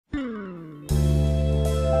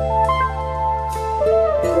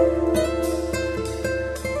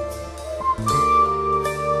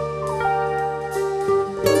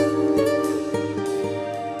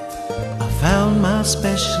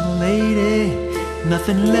special lady,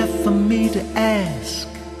 nothing left for me to ask.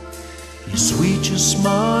 You're sweet, you're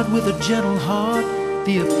smart, with a gentle heart,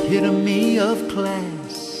 the epitome of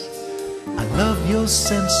class. I love your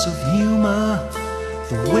sense of humor,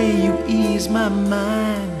 the way you ease my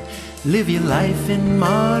mind. Live your life in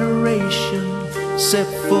moderation, except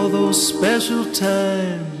for those special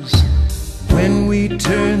times when we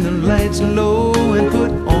turn the lights low and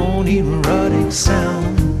put on erotic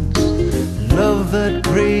sounds. Love that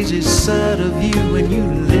crazy side of you when you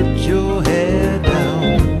let your hair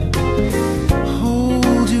down.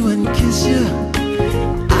 Hold you and kiss you,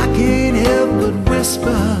 I can't help but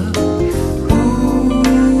whisper, ooh,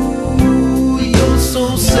 you're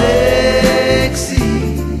so sexy.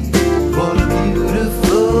 What a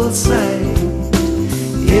beautiful sight.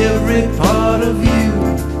 Every part of you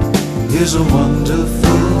is a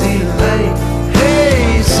wonderful delight.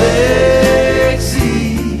 Hey, sexy,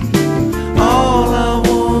 all I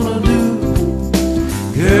wanna do,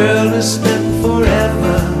 girl, is spend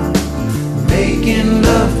forever making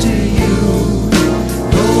love to you.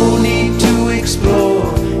 No need to explore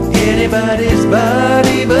anybody's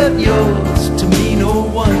body but yours. To me, no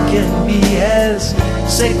one can be as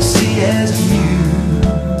sexy as you.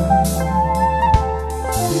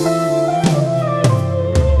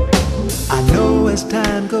 As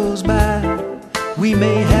time goes by, we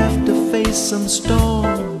may have to face some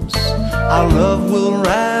storms. Our love will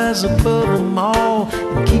rise above them all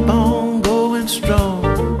and keep on going strong.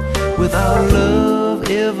 With our love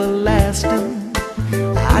everlasting,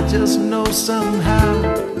 I just know somehow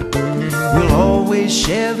we'll always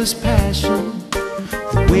share this passion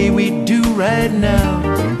the way we do right now.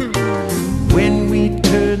 When we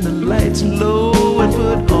turn the lights low and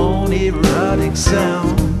put on erotic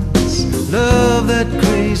sounds. Love that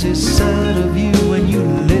crazy side of you when you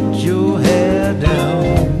let your hair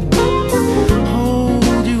down.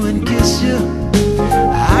 Hold you and kiss you,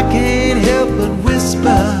 I can't help but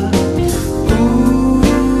whisper, ooh,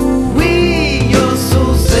 wee, you're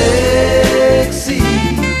so sexy.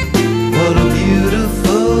 What a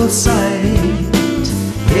beautiful sight.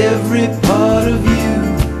 Every part of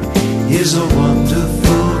you is a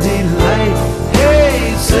wonderful delight.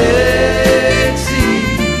 Hey, sexy,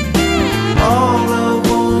 all I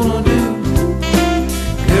wanna do,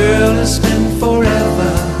 girl, is spend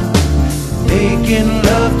forever making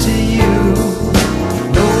love to you.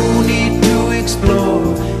 No need to explore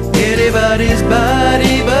anybody's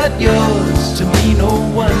body but yours. To me, no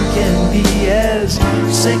one can be as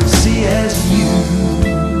sexy as you.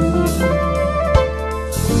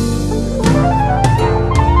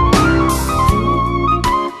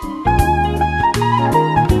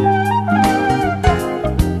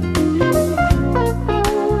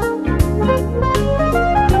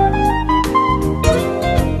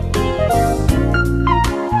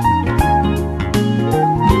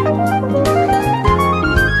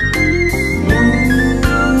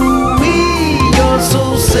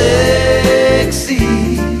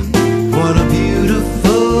 What a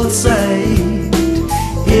beautiful sight.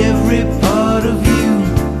 Every part of you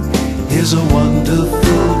is a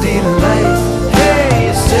wonderful